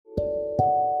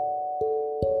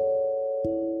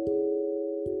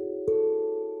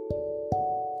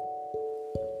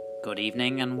Good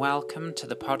evening and welcome to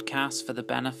the podcast for the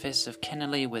benefit of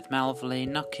Kinnerley with Melverley,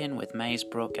 Knockin with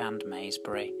Maesbrook and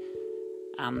Maesbury.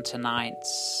 And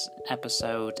tonight's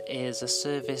episode is a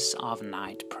service of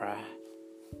night prayer.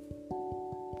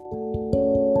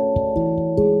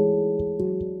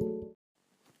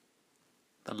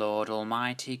 The Lord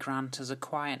Almighty grant us a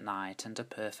quiet night and a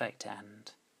perfect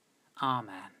end.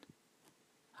 Amen.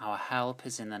 Our help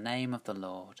is in the name of the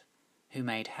Lord, who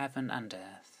made heaven and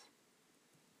earth.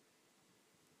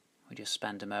 We just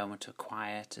spend a moment of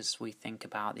quiet as we think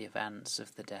about the events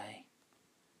of the day.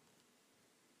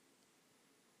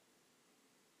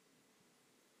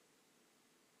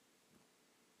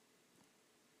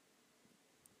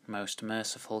 Most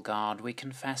merciful God, we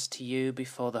confess to you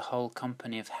before the whole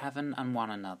company of heaven and one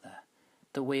another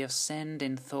that we have sinned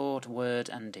in thought, word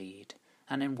and deed,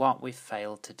 and in what we've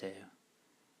failed to do.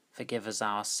 Forgive us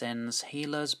our sins,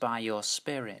 heal us by your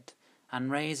Spirit, and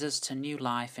raise us to new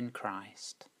life in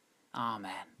Christ.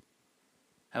 Amen.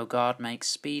 O God, make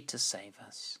speed to save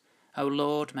us. O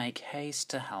Lord, make haste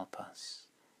to help us.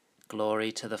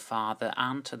 Glory to the Father,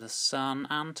 and to the Son,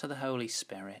 and to the Holy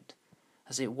Spirit,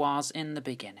 as it was in the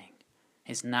beginning,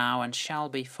 is now, and shall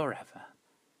be forever.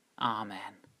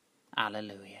 Amen.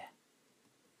 Alleluia.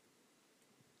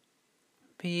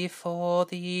 Before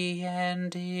the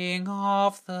ending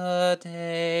of the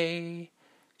day,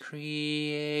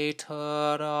 Creator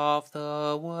of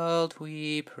the world,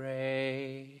 we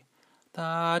pray,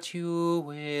 that you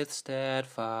with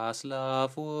steadfast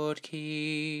love would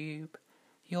keep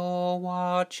your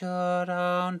watch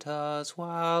around us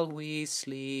while we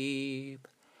sleep.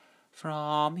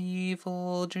 From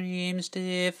evil dreams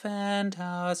defend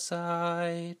our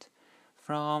sight,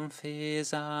 from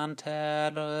fears and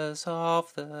terrors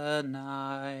of the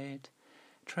night.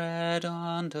 Tread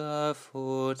under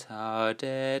foot our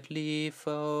deadly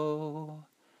foe,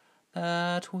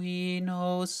 that we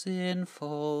no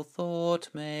sinful thought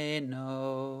may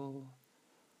know.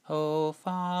 O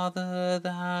Father,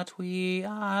 that we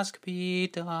ask be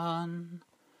done,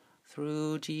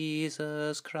 through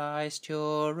Jesus Christ,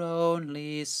 your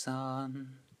only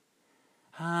Son,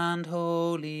 and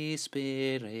Holy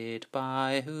Spirit,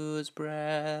 by whose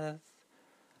breath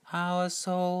our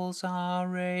souls are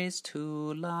raised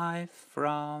to life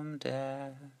from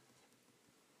death.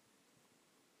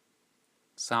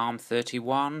 Psalm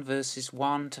 31, verses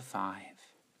 1 to 5.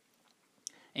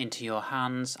 Into your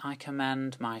hands I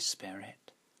commend my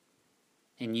spirit.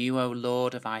 In you, O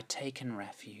Lord, have I taken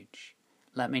refuge.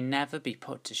 Let me never be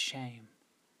put to shame.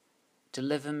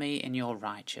 Deliver me in your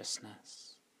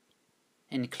righteousness.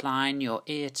 Incline your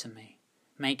ear to me.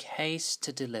 Make haste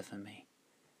to deliver me.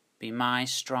 Be my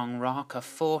strong rock, a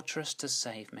fortress to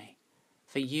save me,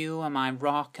 for you are my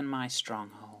rock and my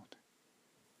stronghold.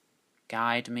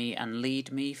 Guide me and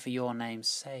lead me for your name's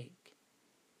sake.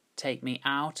 Take me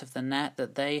out of the net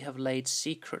that they have laid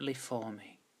secretly for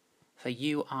me, for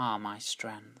you are my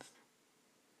strength.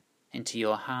 Into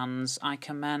your hands I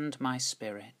commend my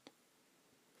spirit,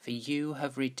 for you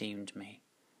have redeemed me,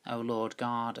 O Lord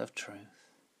God of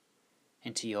truth.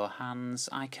 Into your hands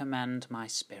I commend my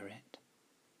spirit.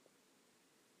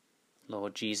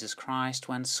 Lord Jesus Christ,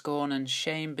 when scorn and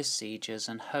shame besiege us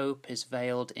and hope is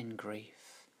veiled in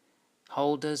grief,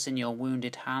 hold us in your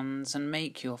wounded hands and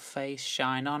make your face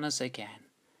shine on us again,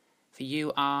 for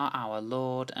you are our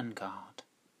Lord and God.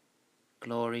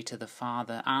 Glory to the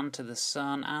Father, and to the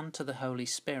Son, and to the Holy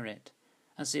Spirit,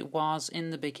 as it was in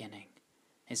the beginning,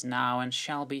 is now, and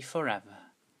shall be forever.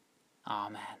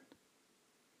 Amen.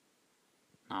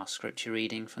 Our scripture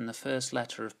reading from the first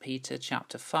letter of Peter,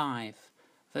 chapter 5,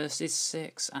 verses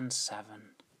 6 and 7.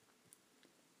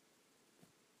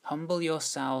 Humble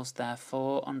yourselves,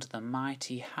 therefore, under the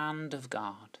mighty hand of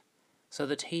God, so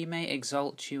that he may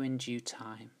exalt you in due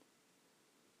time.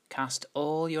 Cast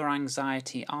all your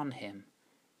anxiety on him,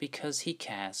 because he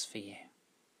cares for you.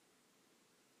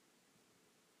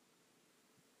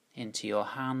 Into your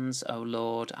hands, O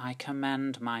Lord, I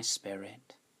commend my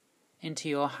spirit. Into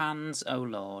your hands, O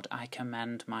Lord, I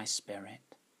commend my spirit.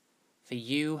 For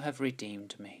you have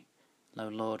redeemed me, O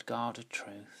Lord God of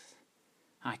truth.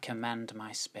 I commend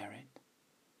my spirit.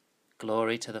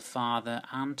 Glory to the Father,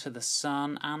 and to the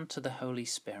Son, and to the Holy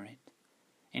Spirit.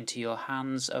 Into your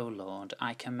hands, O Lord,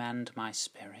 I commend my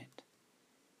spirit.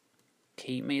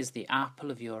 Keep me as the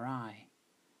apple of your eye.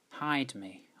 Hide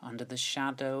me under the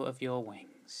shadow of your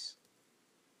wings.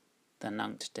 The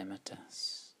Nunc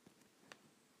Dimittis.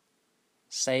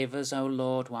 Save us, O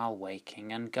Lord, while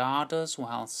waking, and guard us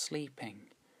while sleeping,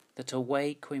 that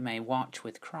awake we may watch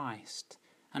with Christ,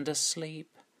 and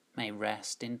asleep may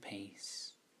rest in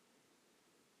peace.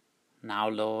 Now,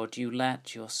 Lord, you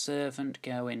let your servant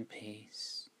go in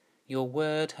peace. Your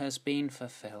word has been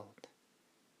fulfilled.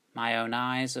 My own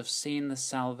eyes have seen the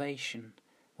salvation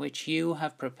which you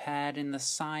have prepared in the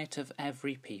sight of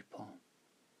every people,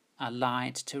 a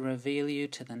light to reveal you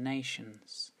to the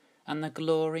nations, and the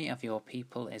glory of your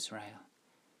people Israel.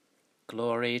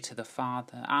 Glory to the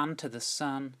Father, and to the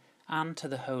Son, and to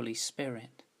the Holy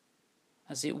Spirit,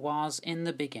 as it was in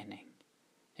the beginning,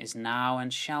 is now,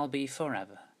 and shall be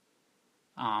forever.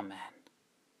 Amen.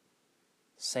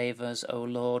 Save us, O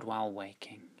Lord, while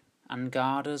waking, and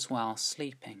guard us while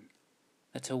sleeping,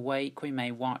 that awake we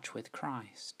may watch with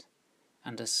Christ,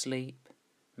 and asleep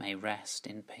may rest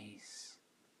in peace.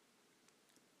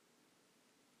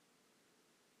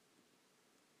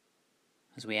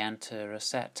 As we enter a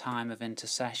set time of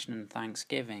intercession and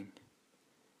thanksgiving,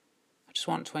 I just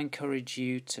want to encourage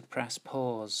you to press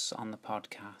pause on the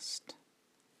podcast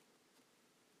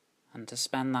and to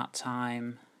spend that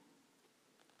time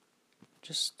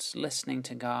just listening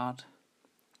to God,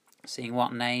 seeing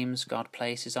what names God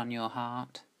places on your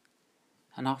heart,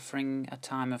 and offering a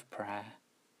time of prayer.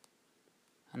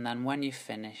 And then when you've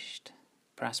finished,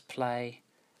 press play,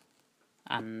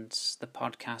 and the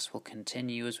podcast will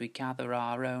continue as we gather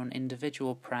our own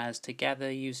individual prayers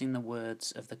together using the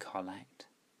words of the Collect.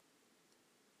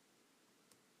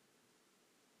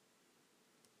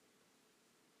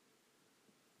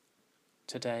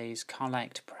 Today's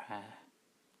Collect prayer.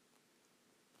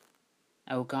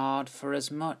 O God, for as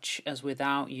much as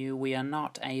without you we are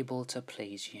not able to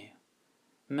please you,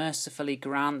 mercifully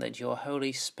grant that your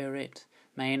Holy Spirit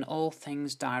may in all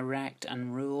things direct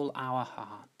and rule our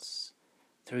hearts.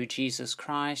 Through Jesus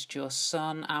Christ, your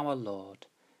Son, our Lord,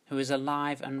 who is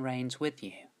alive and reigns with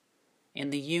you, in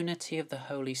the unity of the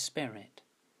Holy Spirit,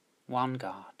 one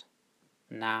God,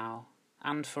 now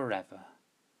and forever.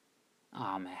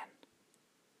 Amen.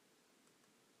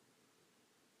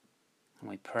 And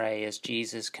we pray as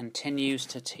Jesus continues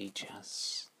to teach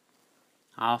us.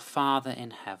 Our Father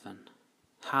in heaven,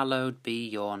 hallowed be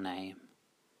your name.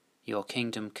 Your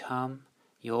kingdom come,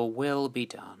 your will be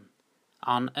done,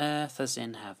 on earth as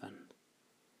in heaven.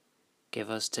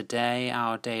 Give us today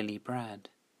our daily bread.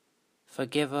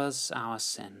 Forgive us our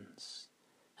sins,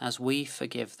 as we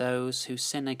forgive those who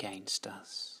sin against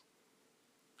us.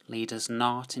 Lead us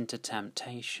not into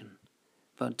temptation,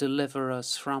 but deliver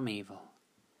us from evil.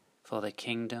 For the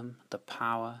kingdom, the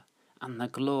power, and the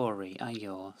glory are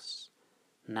yours,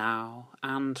 now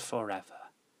and forever.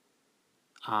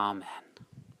 Amen.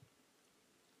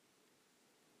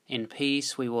 In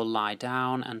peace we will lie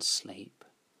down and sleep.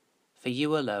 For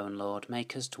you alone, Lord,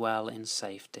 make us dwell in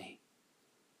safety.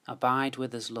 Abide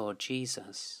with us, Lord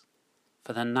Jesus,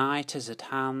 for the night is at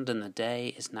hand and the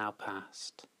day is now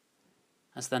past.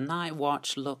 As the night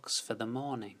watch looks for the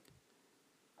morning,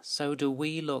 so do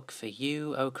we look for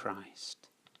you, O Christ.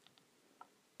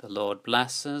 The Lord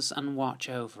bless us and watch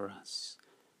over us.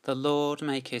 The Lord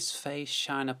make his face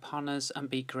shine upon us and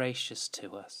be gracious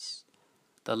to us.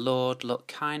 The Lord look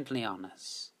kindly on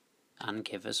us and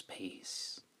give us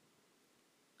peace.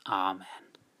 Amen.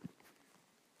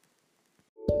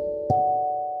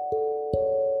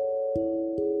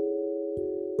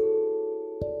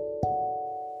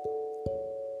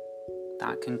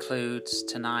 That concludes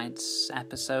tonight's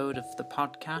episode of the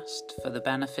podcast for the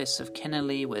benefits of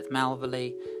Kinnerley with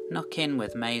Melverley, Knockin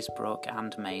with Maesbrook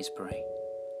and Maesbury.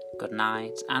 Good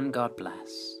night and God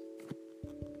bless.